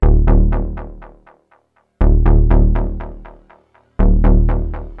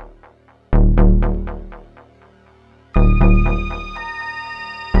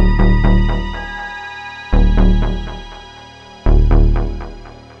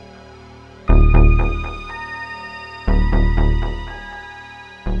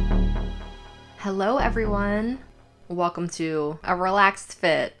Hello, everyone. Welcome to a relaxed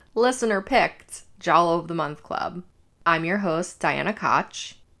fit, listener-picked Jalo of the Month Club. I'm your host, Diana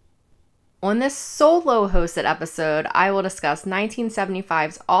Koch. On this solo hosted episode, I will discuss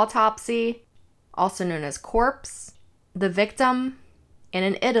 1975's Autopsy, also known as Corpse, The Victim, and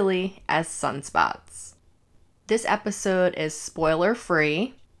in Italy as Sunspots. This episode is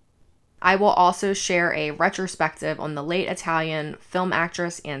spoiler-free. I will also share a retrospective on the late Italian film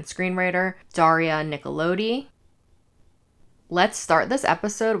actress and screenwriter Daria Nicolodi. Let's start this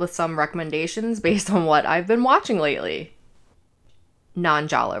episode with some recommendations based on what I've been watching lately.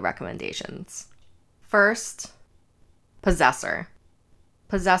 Non-Giallo recommendations. First, Possessor.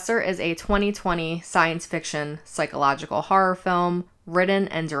 Possessor is a 2020 science fiction psychological horror film written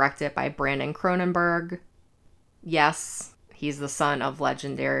and directed by Brandon Cronenberg. Yes, he's the son of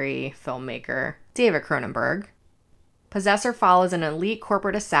legendary filmmaker David Cronenberg. Possessor follows an elite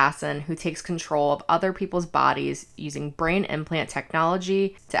corporate assassin who takes control of other people's bodies using brain implant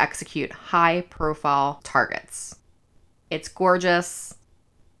technology to execute high-profile targets. It's gorgeous,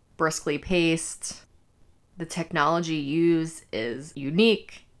 briskly paced. The technology used is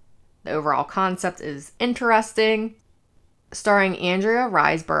unique. The overall concept is interesting. Starring Andrea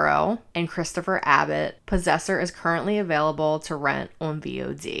Riseborough and Christopher Abbott, Possessor is currently available to rent on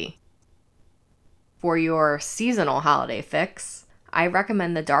VOD. For your seasonal holiday fix, I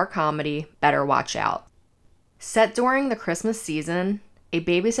recommend the dark comedy Better Watch Out. Set during the Christmas season, a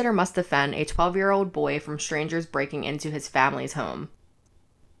babysitter must defend a 12-year-old boy from strangers breaking into his family's home.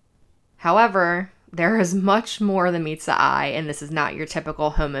 However, there is much more than meets the eye, and this is not your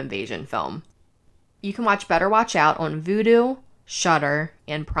typical home invasion film. You can watch Better Watch Out on Vudu, Shudder,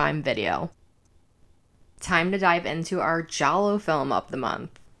 and Prime Video. Time to dive into our Giallo film of the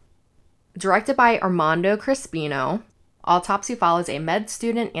month. Directed by Armando Crispino, Autopsy follows a med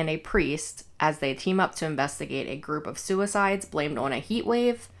student and a priest as they team up to investigate a group of suicides blamed on a heat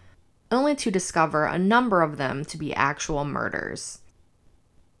wave, only to discover a number of them to be actual murders.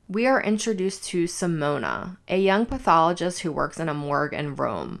 We are introduced to Simona, a young pathologist who works in a morgue in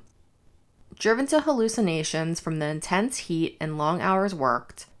Rome. Driven to hallucinations from the intense heat and long hours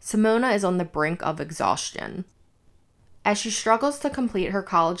worked, Simona is on the brink of exhaustion. As she struggles to complete her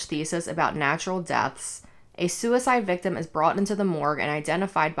college thesis about natural deaths, a suicide victim is brought into the morgue and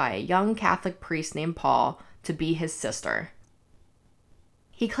identified by a young Catholic priest named Paul to be his sister.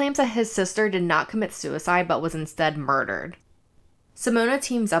 He claims that his sister did not commit suicide but was instead murdered. Simona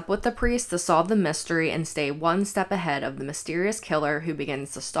teams up with the priest to solve the mystery and stay one step ahead of the mysterious killer who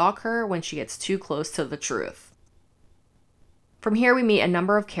begins to stalk her when she gets too close to the truth. From here, we meet a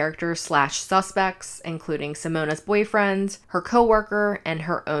number of characters/suspects, including Simona's boyfriend, her co-worker, and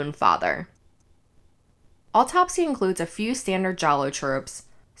her own father. Autopsy includes a few standard Giallo tropes,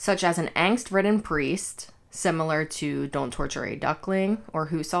 such as an angst-ridden priest, similar to Don't Torture a Duckling or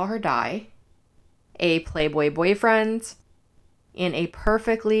Who Saw Her Die, a playboy boyfriend, and a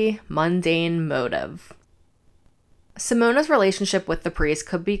perfectly mundane motive. Simona's relationship with the priest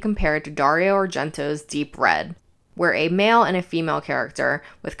could be compared to Dario Argento's Deep Red, where a male and a female character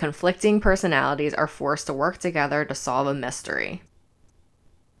with conflicting personalities are forced to work together to solve a mystery.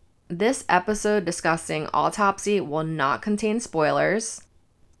 This episode discussing Autopsy will not contain spoilers.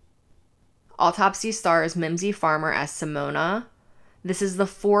 Autopsy stars Mimsy Farmer as Simona. This is the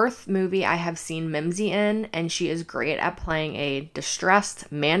fourth movie I have seen Mimsy in, and she is great at playing a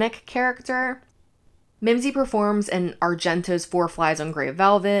distressed, manic character. Mimsy performs in Argento's Four Flies on Grey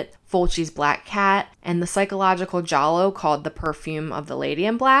Velvet, Fulci's Black Cat, and the psychological Giallo called The Perfume of the Lady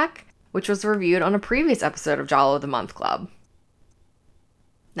in Black, which was reviewed on a previous episode of Giallo of the Month Club.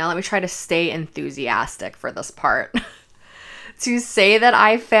 Now let me try to stay enthusiastic for this part. To say that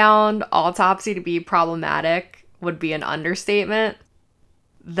I found Autopsy to be problematic would be an understatement.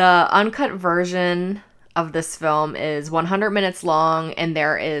 The uncut version of this film is 100 minutes long, and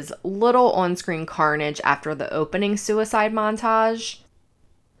there is little on-screen carnage after the opening suicide montage.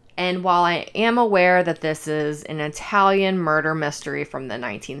 And while I am aware that this is an Italian murder mystery from the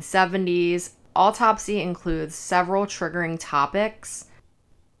 1970s, Autopsy includes several triggering topics,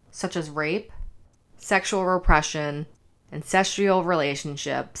 such as rape, sexual repression, incestual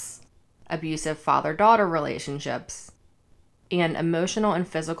relationships, abusive father-daughter relationships, and emotional and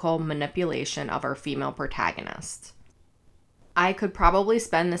physical manipulation of our female protagonist. I could probably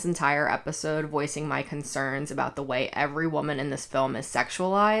spend this entire episode voicing my concerns about the way every woman in this film is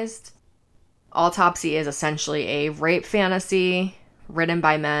sexualized. Autopsy is essentially a rape fantasy, written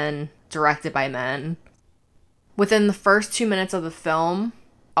by men, directed by men. Within the first 2 minutes of the film,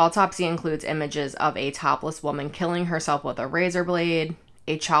 Autopsy includes images of a topless woman killing herself with a razor blade,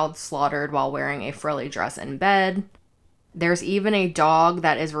 a child slaughtered while wearing a frilly dress in bed. There's even a dog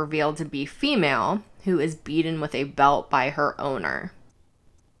that is revealed to be female who is beaten with a belt by her owner.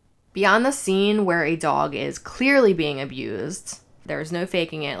 Beyond the scene where a dog is clearly being abused, there's no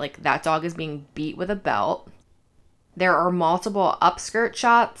faking it, like that dog is being beat with a belt. There are multiple upskirt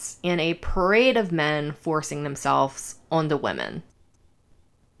shots and a parade of men forcing themselves onto women.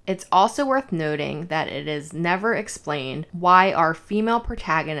 It's also worth noting that it is never explained why our female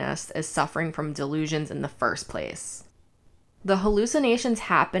protagonist is suffering from delusions in the first place. The hallucinations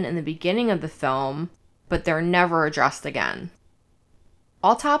happen in the beginning of the film, but they're never addressed again.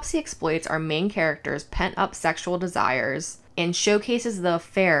 Autopsy exploits our main character's pent-up sexual desires and showcases the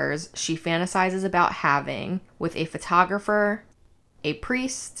affairs she fantasizes about having with a photographer, a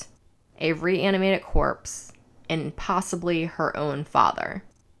priest, a reanimated corpse, and possibly her own father.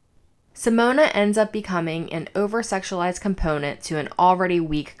 Simona ends up becoming an over-sexualized component to an already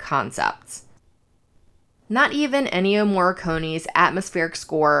weak concept. Not even Ennio Morricone's atmospheric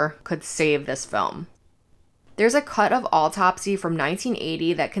score could save this film. There's a cut of Autopsy from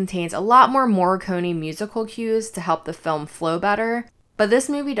 1980 that contains a lot more Morricone musical cues to help the film flow better, but this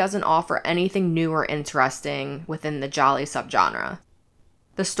movie doesn't offer anything new or interesting within the giallo subgenre.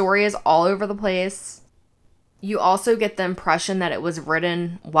 The story is all over the place. You also get the impression that it was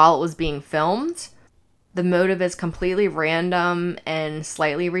written while it was being filmed. The motive is completely random and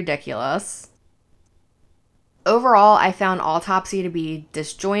slightly ridiculous. Overall, I found Autopsy to be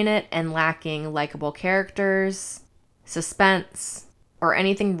disjointed and lacking likable characters, suspense, or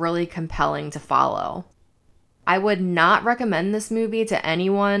anything really compelling to follow. I would not recommend this movie to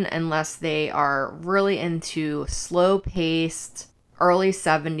anyone unless they are really into slow-paced, early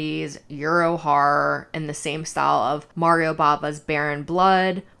 70s Euro horror in the same style of Mario Bava's Baron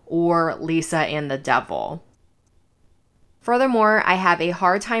Blood or Lisa and the Devil. Furthermore, I have a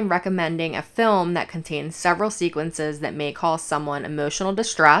hard time recommending a film that contains several sequences that may cause someone emotional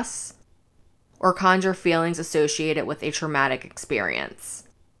distress or conjure feelings associated with a traumatic experience.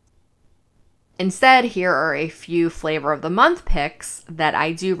 Instead, here are a few Flavor of the Month picks that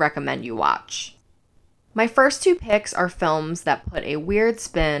I do recommend you watch. My first two picks are films that put a weird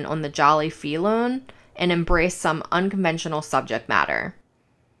spin on the Jolly Filon and embrace some unconventional subject matter.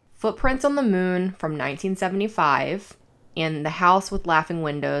 Footprints on the Moon from 1975 and The House with Laughing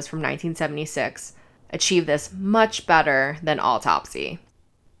Windows from 1976 achieve this much better than Autopsy.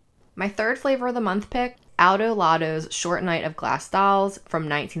 My third Flavor of the Month pick, Aldo Lato's Short Night of Glass Dolls from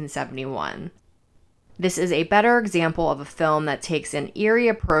 1971. This is a better example of a film that takes an eerie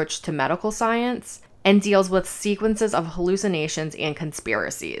approach to medical science and deals with sequences of hallucinations and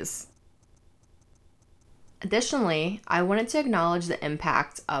conspiracies. Additionally, I wanted to acknowledge the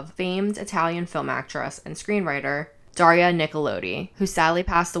impact of famed Italian film actress and screenwriter Daria Nicolodi, who sadly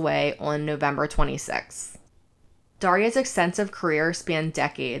passed away on November 26th. Daria's extensive career spanned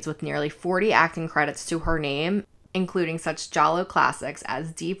decades with nearly 40 acting credits to her name, including such giallo classics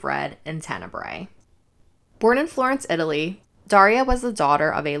as Deep Red and Tenebrae. Born in Florence, Italy, Daria was the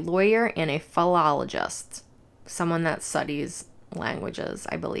daughter of a lawyer and a philologist, someone that studies languages,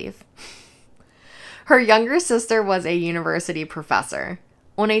 I believe. Her younger sister was a university professor.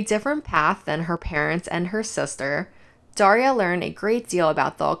 On a different path than her parents and her sister, Daria learned a great deal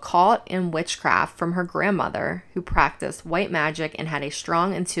about the occult and witchcraft from her grandmother, who practiced white magic and had a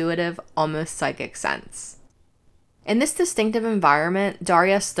strong intuitive, almost psychic sense. In this distinctive environment,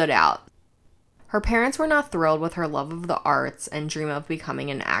 Daria stood out. Her parents were not thrilled with her love of the arts and dream of becoming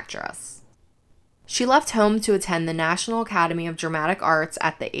an actress. She left home to attend the National Academy of Dramatic Arts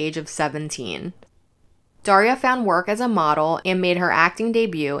at the age of 17. Daria found work as a model and made her acting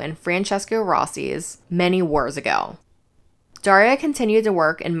debut in Francesco Rossi's Many Wars Ago. Daria continued to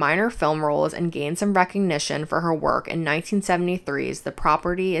work in minor film roles and gained some recognition for her work in 1973's The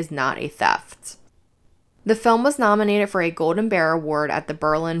Property Is Not a Theft. The film was nominated for a Golden Bear Award at the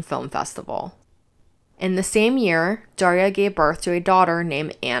Berlin Film Festival. In the same year, Daria gave birth to a daughter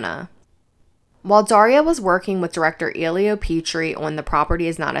named Anna. While Daria was working with director Elio Petri on The Property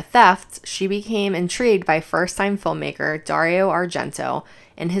Is Not a Theft, she became intrigued by first-time filmmaker Dario Argento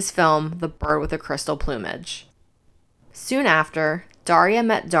in his film The Bird with the Crystal Plumage. Soon after, Daria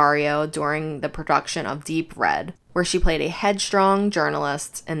met Dario during the production of Deep Red, where she played a headstrong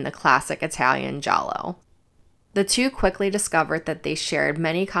journalist in the classic Italian giallo. The two quickly discovered that they shared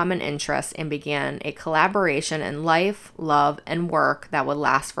many common interests and began a collaboration in life, love, and work that would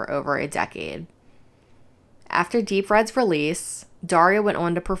last for over a decade. After Deep Red's release, Daria went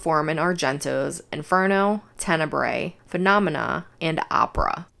on to perform in Argento's Inferno, Tenebrae, Phenomena, and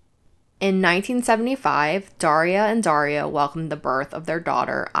Opera. In 1975, Daria and Dario welcomed the birth of their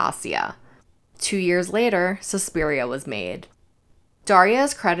daughter, Asya. 2 years later, Suspiria was made. Daria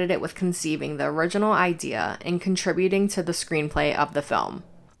is credited with conceiving the original idea and contributing to the screenplay of the film.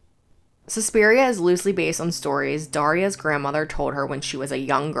 Suspiria is loosely based on stories Daria's grandmother told her when she was a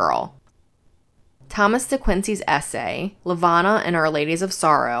young girl. Thomas de Quincey's essay, Levana and Our Ladies of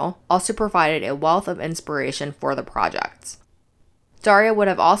Sorrow, also provided a wealth of inspiration for the project. Daria would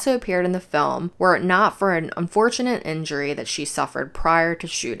have also appeared in the film were it not for an unfortunate injury that she suffered prior to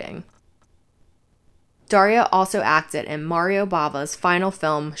shooting. Daria also acted in Mario Bava's final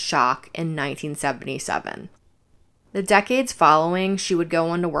film, Shock, in 1977. The decades following, she would go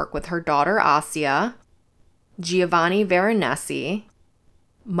on to work with her daughter Asya, Giovanni Veronesi,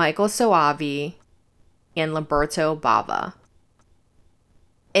 Michael Soavi, and Lamberto Bava.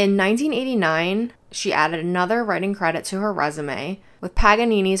 In 1989, she added another writing credit to her resume with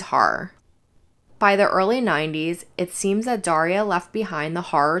Paganini's Horror. By the early 90s, it seems that Daria left behind the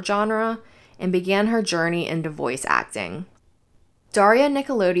horror genre and began her journey into voice acting. Daria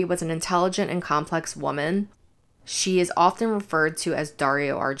Nicolodi was an intelligent and complex woman. She is often referred to as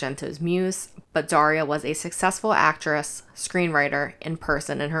Dario Argento's muse, but Daria was a successful actress, screenwriter, and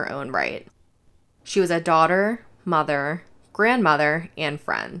person in her own right. She was a daughter, mother, grandmother, and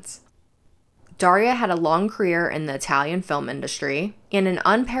friend. Daria had a long career in the Italian film industry and an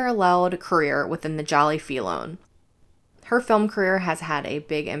unparalleled career within the Gialli Filone. Her film career has had a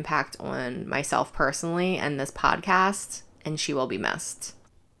big impact on myself personally and this podcast, and she will be missed.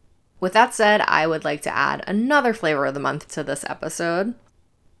 With that said, I would like to add another flavor of the month to this episode.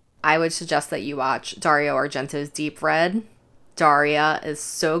 I would suggest that you watch Dario Argento's Deep Red. Daria is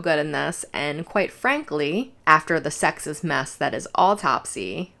so good in this, and quite frankly, after the sexist mess that is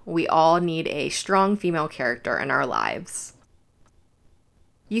Autopsy, we all need a strong female character in our lives.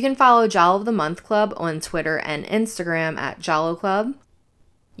 You can follow Giallo of the Month Club on Twitter and Instagram at Giallo Club.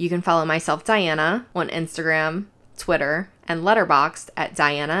 You can follow myself, Diana, on Instagram, Twitter, and Letterboxd at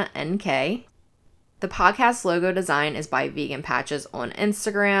DianaNK. The podcast logo design is by Vegan Patches on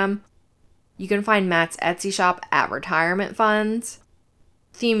Instagram. You can find Matt's Etsy shop at Retirement Funds.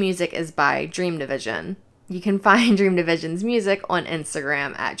 Theme music is by Dream Division. You can find Dream Division's music on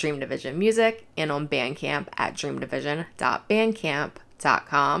Instagram at Dream Division Music and on Bandcamp at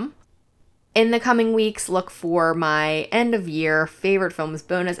dreamdivision.bandcamp.com. In the coming weeks, look for my end of year favorite films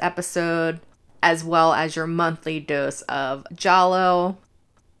bonus episode, as well as your monthly dose of Giallo.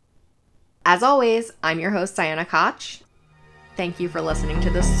 As always, I'm your host, Diana Koch. Thank you for listening to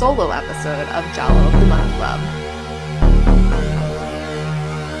this solo episode of Giallo of the Month Club.